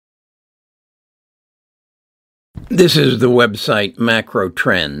This is the website Macro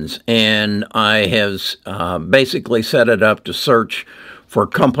Trends, and I have basically set it up to search for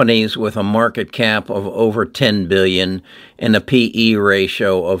companies with a market cap of over 10 billion and a PE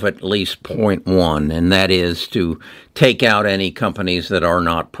ratio of at least 0.1, and that is to take out any companies that are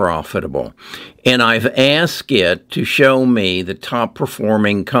not profitable. And I've asked it to show me the top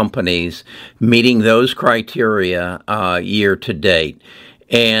performing companies meeting those criteria year to date.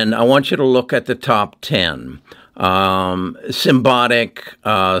 And I want you to look at the top 10. Symbotic,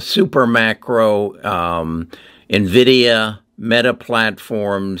 Supermacro, NVIDIA, Meta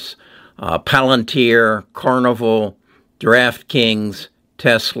Platforms, Palantir, Carnival, DraftKings,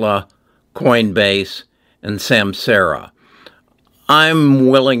 Tesla, Coinbase, and Samsara. I'm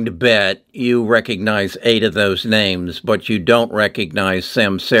willing to bet you recognize 8 of those names, but you don't recognize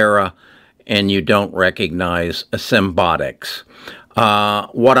Samsara and you don't recognize Symbotics.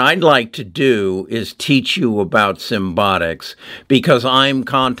 What I'd like to do is teach you about Symbotics because I'm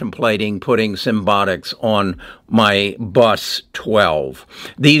contemplating putting Symbotics on my BUS12.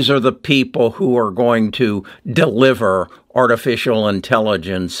 These are the people who are going to deliver artificial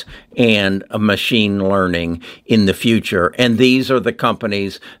intelligence and machine learning in the future. And these are the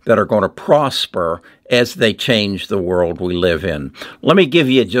companies that are going to prosper as they change the world we live in. Let me give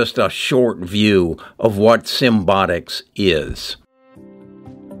you just a short view of what Symbotics is.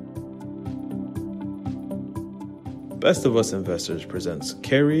 Best of Us Investors presents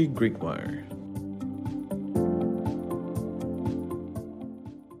Carrie Griegmeyer.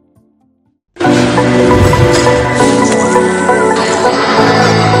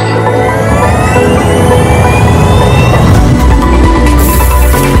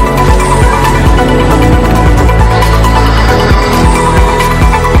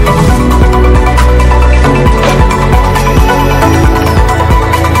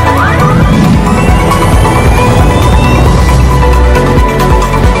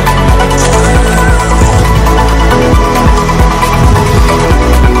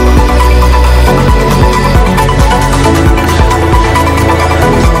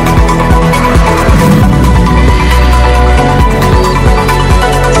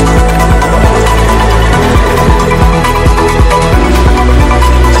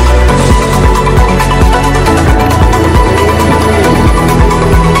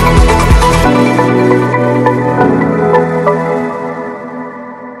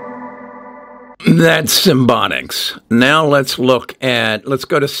 That's Symbotics. Now let's go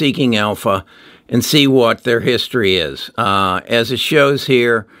to Seeking Alpha and see what their history is. As it shows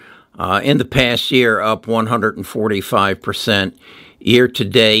here, in the past year, up 145%. Year to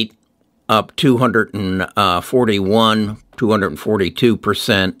date, up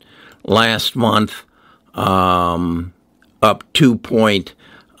 242%. Last month, up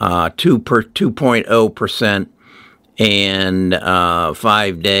 2.0%. And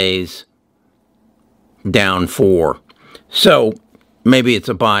 5 days, down 4. So maybe it's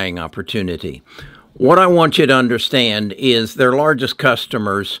a buying opportunity. What I want you to understand is their largest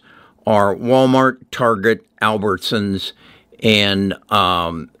customers are Walmart, Target, Albertsons, and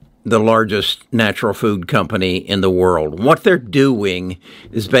the largest natural food company in the world. What they're doing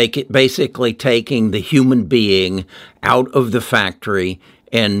is basically taking the human being out of the factory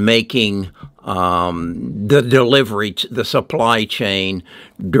and making the delivery, the supply chain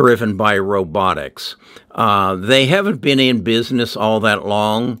driven by robotics. They haven't been in business all that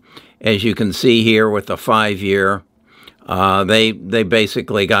long. As you can see here with the 5-year, they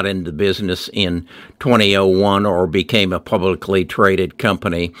basically got into business in 2001 or became a publicly traded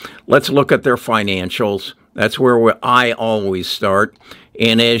company. Let's look at their financials. That's where I always start.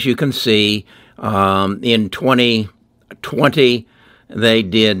 And as you can see, in 2020, they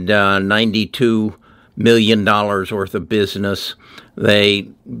did $92 million worth of business. They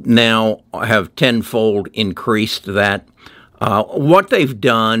now have tenfold increased that. What they've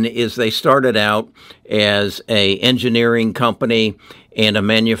done is they started out as an engineering company and a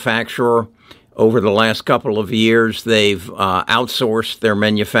manufacturer. Over the last couple of years, they've outsourced their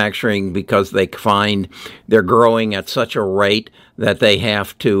manufacturing because they find they're growing at such a rate that they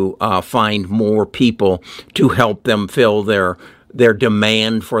have to find more people to help them fill their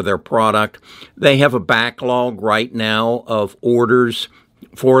demand for their product. They have a backlog right now of orders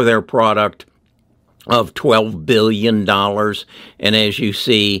for their product of $12 billion. And as you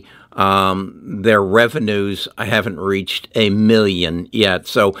see, their revenues haven't reached 1 million yet.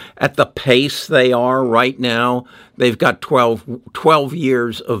 So at the pace they are right now, they've got 12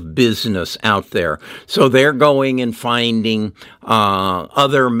 years of business out there. So they're going and finding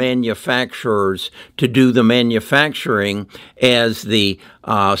other manufacturers to do the manufacturing as the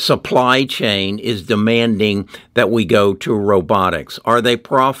supply chain is demanding that we go to robotics. Are they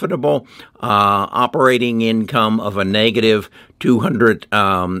profitable? Operating income of a negative 200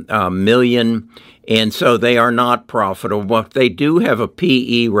 million. And so they are not profitable, but they do have a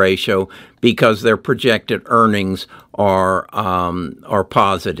PE ratio because their projected earnings are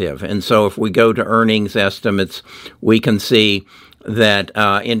positive. And so if we go to earnings estimates, we can see that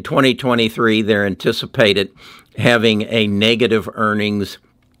in 2023, they're anticipated having a negative earnings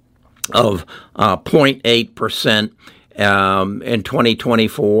of 0.8%. In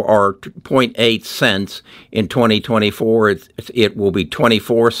 2024, or 0.8 cents in 2024, it will be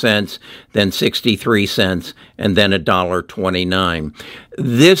 24 cents, then 63 cents, and then $1.29.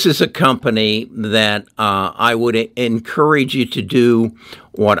 This is a company that I would encourage you to do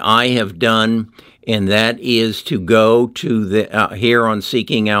what I have done, and that is to go to the here on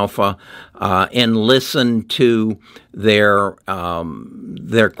Seeking Alpha and listen to their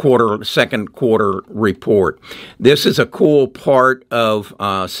second quarter report. This is a cool part of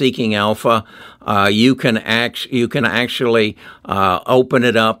Seeking Alpha. You can actually open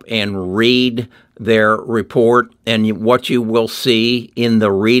it up and read their report, and what you will see in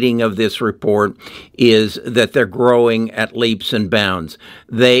the reading of this report is that they're growing at leaps and bounds.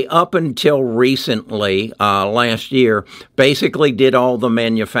 They, up until recently, last year, basically did all the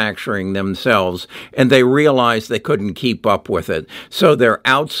manufacturing themselves, and they realized they couldn't keep up with it. So they're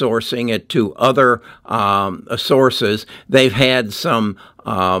outsourcing it to other sources. They've had some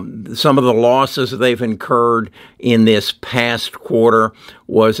of the losses they've incurred in this past quarter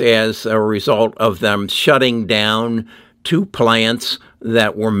was as a result of them shutting down 2 plants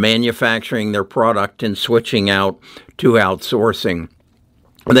that were manufacturing their product and switching out to outsourcing.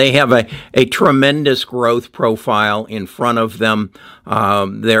 They have a tremendous growth profile in front of them.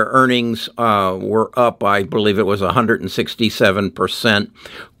 Their earnings were up, I believe it was 167%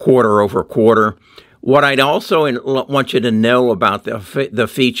 quarter over quarter. What I'd also want you to know about the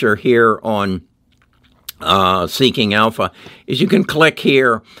feature here on Seeking Alpha is you can click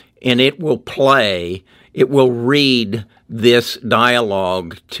here and it will play. It will read this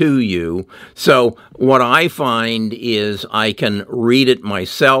dialogue to you. So what I find is I can read it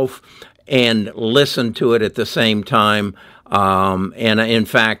myself and listen to it at the same time. And in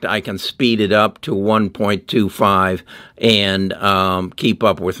fact, I can speed it up to 1.25 and keep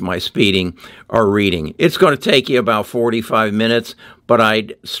up with my speeding or reading. It's going to take you about 45 minutes, but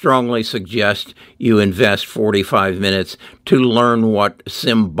I'd strongly suggest you invest 45 minutes to learn what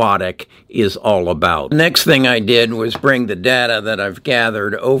Symbotic is all about. The next thing I did was bring the data that I've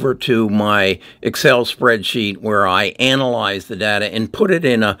gathered over to my Excel spreadsheet where I analyze the data and put it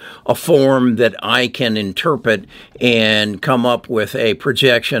in a form that I can interpret and come up with a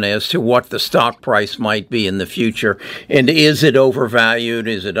projection as to what the stock price might be in the future. And is it overvalued?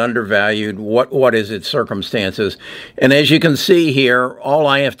 Is it undervalued? What is its circumstances? And as you can see here, all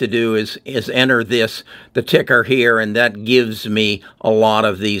I have to do is enter the ticker here, and that gives me a lot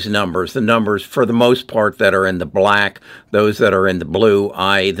of these numbers. The numbers, for the most part, that are in the black, those that are in the blue,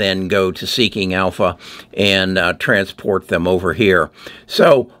 I then go to Seeking Alpha and transport them over here.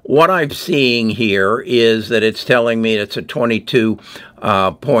 So what I'm seeing here is that it's telling me it's a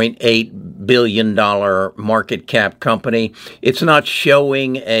 $22.8 billion market cap company. It's not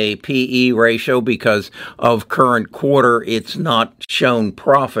showing a PE ratio because of current quarter. It's not shown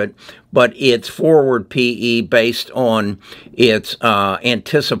profit, but its forward PE based on its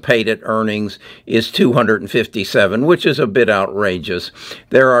anticipated earnings is 257, which is a bit outrageous.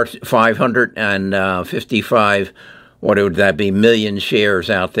 There are 555 what would that be, million shares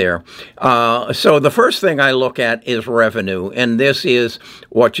out there. So the first thing I look at is revenue, and this is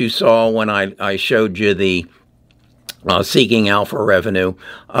what you saw when I showed you the Seeking Alpha revenue.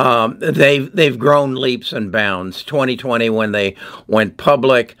 They've grown leaps and bounds. 2020, when they went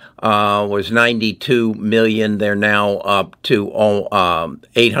public, was 92 million. They're now up to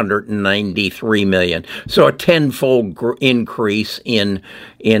 893 million. So a tenfold increase in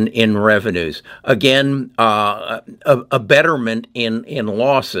revenues. Again, a betterment in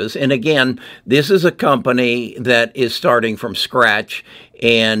losses. And again, this is a company that is starting from scratch.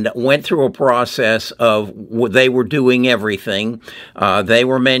 and went through a process of they were doing everything. They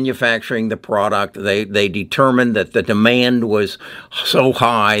were manufacturing the product. They determined that the demand was so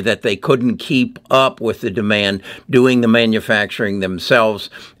high that they couldn't keep up with the demand doing the manufacturing themselves.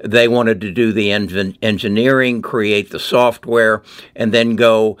 They wanted to do the engineering, create the software, and then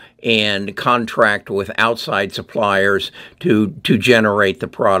go and contract with outside suppliers to generate the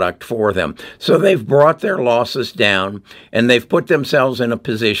product for them. So they've brought their losses down, and they've put themselves in a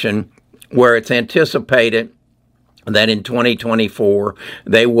position where it's anticipated that in 2024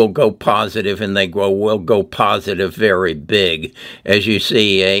 they will go positive, and will go positive very big. As you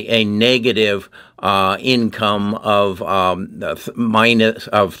see, a negative income of a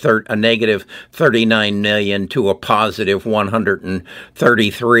negative 39 million to a positive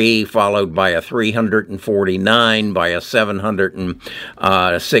 133, followed by a 349, by a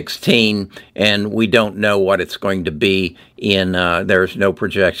 716, and we don't know what it's going to be in. There's no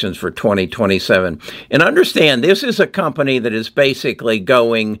projections for 2027. And understand, this is a company that is basically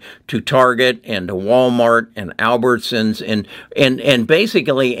going to Target and to Walmart and Albertsons and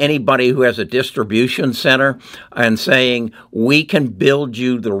basically anybody who has a distribution center, and saying, we can build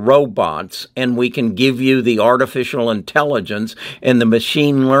you the robots, and we can give you the artificial intelligence and the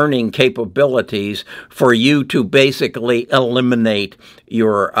machine learning capabilities for you to basically eliminate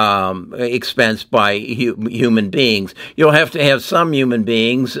your expense by human beings. You'll have to have some human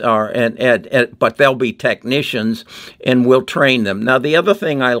beings, but they'll be technicians, and we'll train them. Now, the other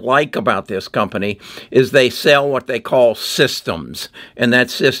thing I like about this company is they sell what they call systems, and that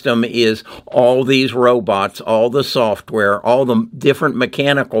system is all these robots, all the software, all the different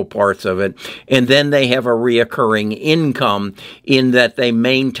mechanical parts of it, and then they have a reoccurring income in that they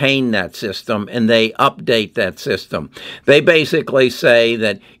maintain that system and they update that system. They basically say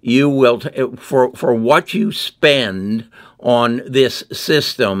that you will, for what you spend on this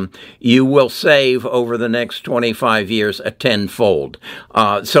system, you will save over the next 25 years a tenfold.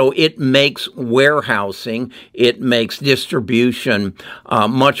 So it makes warehousing, it makes distribution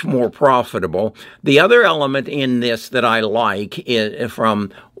much more profitable. The other element in this that I like is,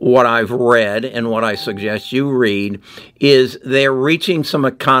 from what I've read and what I suggest you read, is they're reaching some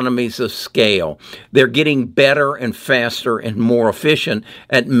economies of scale. They're getting better and faster and more efficient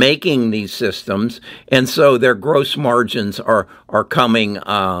at making these systems, and so their gross margins are going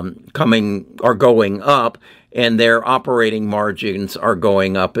up, and their operating margins are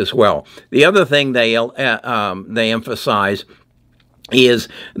going up as well. The other thing they emphasize is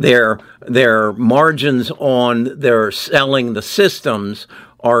their margins on their selling the systems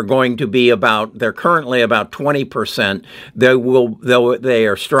are going to be they're currently about 20%. They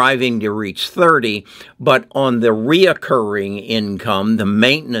are striving to reach 30%, but on the reoccurring income, the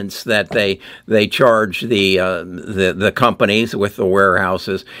maintenance that they charge the companies with the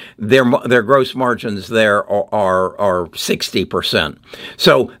warehouses, their gross margins there are 60%.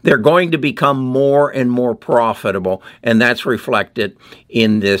 So they're going to become more and more profitable, and that's reflected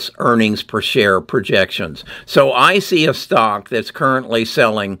in this earnings per share projections. So I see a stock that's currently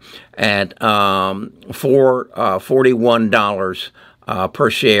selling at $41 per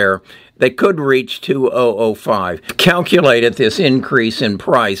share. They could reach 2005. Calculated this increase in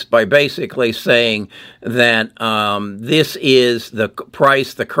price by basically saying that this is the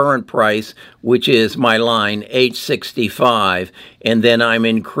price, the current price, which is my line, H65, and then I'm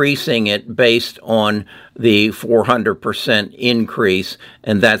increasing it based on the 400% increase,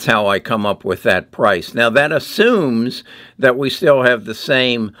 and that's how I come up with that price. Now, that assumes that we still have the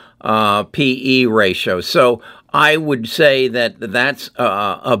same PE ratio. So I would say that that's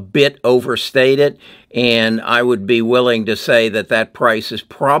a bit overstated, and I would be willing to say that that price is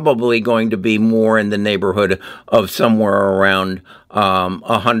probably going to be more in the neighborhood of somewhere around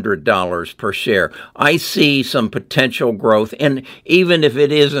 $100 per share. I see some potential growth, and even if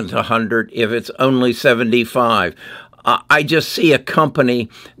it isn't 100, if it's only 75, I just see a company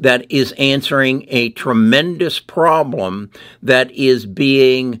that is answering a tremendous problem that is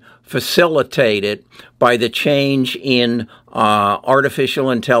being facilitated by the change in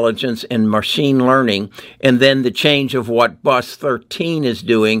artificial intelligence and machine learning, and then the change of what BUS13 is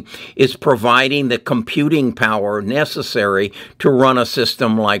doing is providing the computing power necessary to run a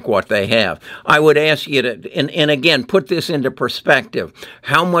system like what they have. I would ask you to, and again, put this into perspective.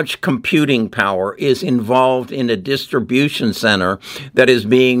 How much computing power is involved in a distribution center that is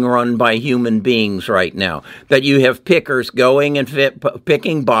being run by human beings right now? That you have pickers going and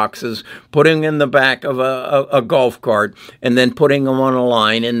picking boxes, putting in the back of a golf cart, and then putting them on a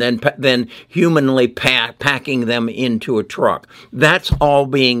line, and then humanly packing them into a truck. That's all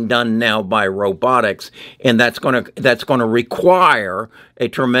being done now by robotics, and that's going to require a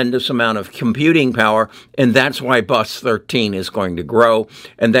tremendous amount of computing power, and that's why BUS13 is going to grow,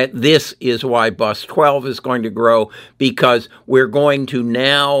 and that this is why BUS12 is going to grow, because we're going to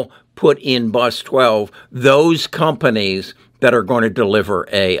now put in BUS12 those companies that are going to deliver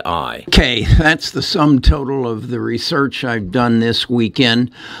AI. Okay, that's the sum total of the research I've done this weekend.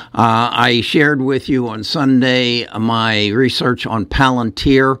 I shared with you on Sunday my research on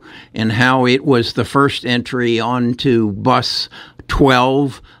Palantir and how it was the first entry onto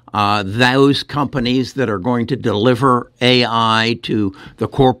BUS12. Those companies that are going to deliver AI to the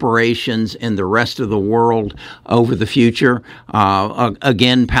corporations and the rest of the world over the future.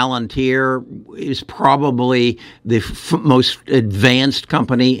 Again, Palantir is probably the most advanced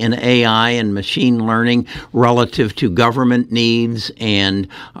company in AI and machine learning relative to government needs and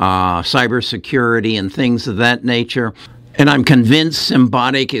cybersecurity and things of that nature. And I'm convinced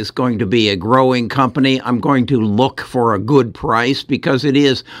Symbotic is going to be a growing company. I'm going to look for a good price because it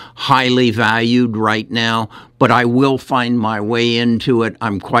is highly valued right now, but I will find my way into it,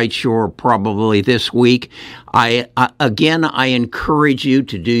 I'm quite sure, probably this week. I encourage you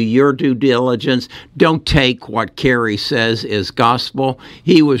to do your due diligence. Don't take what Kerry says as gospel.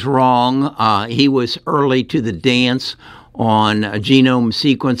 He was wrong. He was early to the dance on genome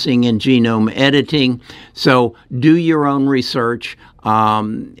sequencing and genome editing. So do your own research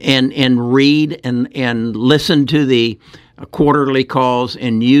and read and listen to the quarterly calls,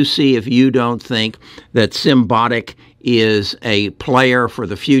 and you see if you don't think that Symbotic is a player for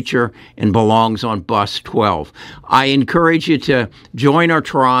the future and belongs on BUS12. I encourage you to join our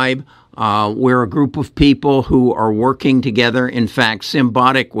tribe. We're a group of people who are working together. In fact,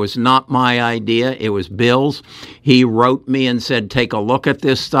 Symbotic was not my idea. It was Bill's. He wrote me and said, take a look at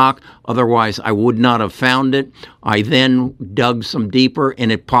this stock. Otherwise, I would not have found it. I then dug some deeper,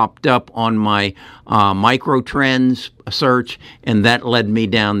 and it popped up on my microtrends search, and that led me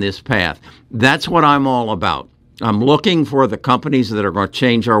down this path. That's what I'm all about. I'm looking for the companies that are going to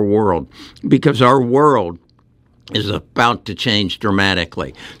change our world, because our world is about to change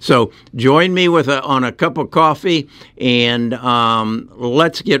dramatically. So join me on a cup of coffee, and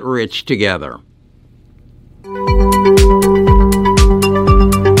let's get rich together.